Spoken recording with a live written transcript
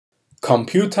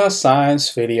Computer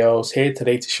Science Videos here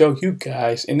today to show you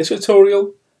guys in this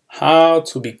tutorial how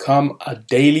to become a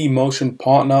Dailymotion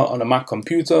partner on a Mac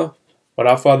computer.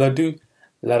 Without further ado,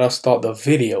 let us start the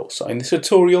video. So in this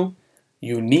tutorial,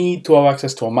 you need to have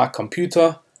access to a Mac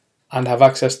computer and have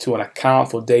access to an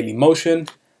account for Dailymotion.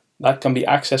 That can be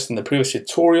accessed in the previous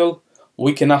tutorial.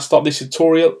 We can now stop this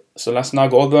tutorial, so let's now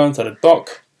go over into the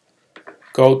dock.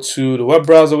 Go to the web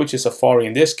browser, which is Safari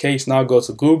in this case. Now go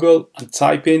to Google and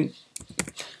type in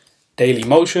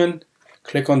Dailymotion.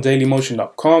 Click on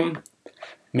dailymotion.com.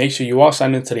 Make sure you are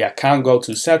signed into the account. Go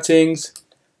to settings.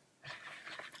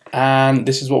 And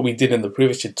this is what we did in the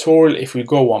previous tutorial. If we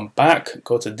go one back,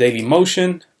 go to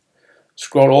Dailymotion.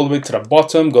 Scroll all the way to the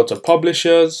bottom. Go to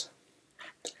Publishers.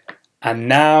 And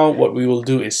now what we will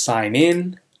do is sign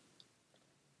in.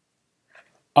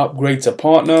 Upgrade to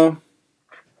partner.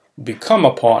 Become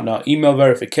a partner, email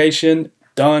verification,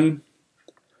 done.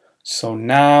 So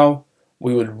now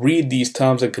we would read these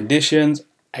terms and conditions,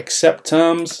 accept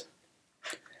terms,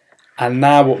 and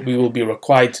now what we will be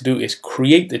required to do is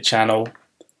create the channel.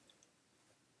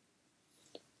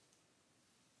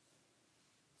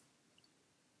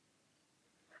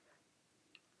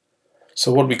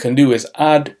 So what we can do is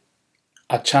add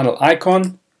a channel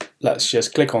icon. Let's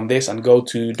just click on this and go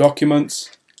to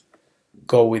Documents,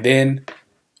 go within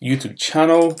YouTube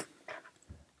channel,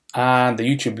 and the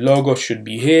YouTube logo should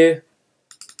be here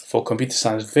for Computer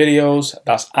Science Videos.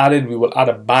 That's added. We will add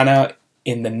a banner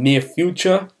in the near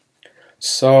future.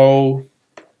 So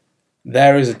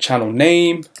there is a channel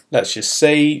name. Let's just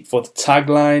say for the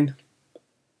tagline,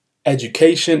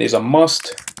 education is a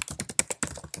must.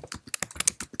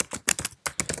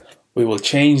 We will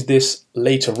change this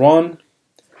later on.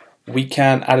 We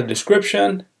can add a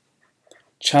description,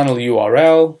 channel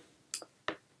URL.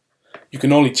 You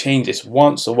can only change this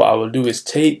once, so what I will do is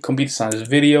take Computer Science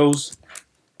Videos,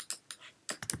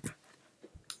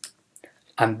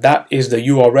 and that is the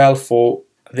URL for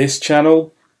this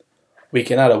channel. We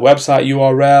can add a website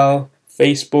URL,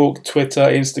 Facebook, Twitter,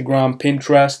 Instagram,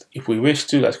 Pinterest if we wish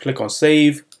to. Let's click on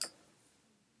Save.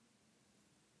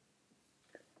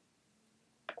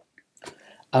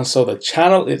 And so the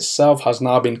channel itself has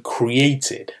now been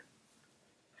created.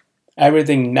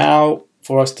 Everything now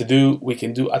for us to do, we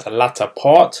can do at a latter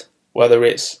part, whether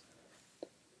it's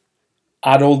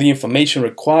add all the information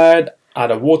required,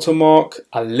 add a watermark,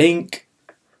 a link,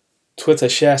 Twitter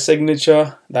share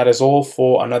signature. That is all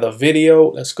for another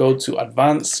video. Let's go to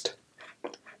advanced.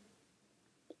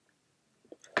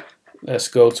 Let's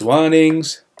go to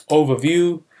earnings,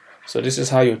 overview. So this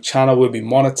is how your channel will be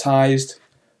monetized,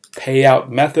 payout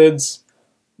methods.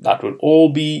 That will all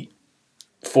be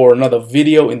for another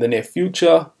video in the near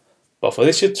future. But for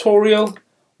this tutorial,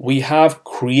 we have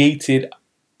created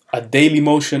a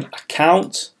Dailymotion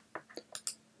account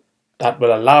that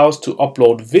will allow us to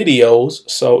upload videos.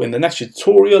 So in the next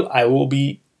tutorial, I will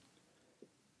be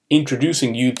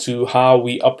introducing you to how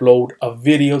we upload a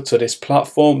video to this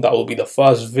platform. That will be the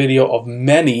first video of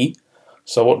many.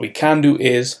 So what we can do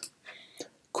is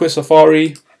quit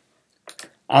Safari,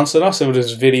 answer us over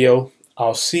this video.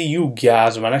 I'll see you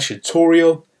guys in my next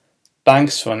tutorial.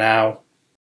 Thanks for now.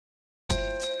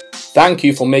 Thank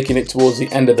you for making it towards the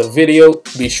end of the video.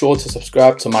 Be sure to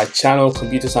subscribe to my channel,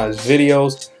 Computer Science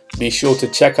Videos. Be sure to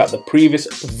check out the previous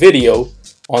video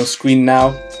on screen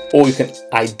now, or you can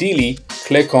ideally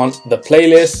click on the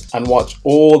playlist and watch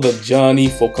all the journey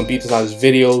for Computer Science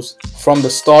Videos from the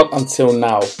start until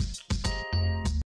now.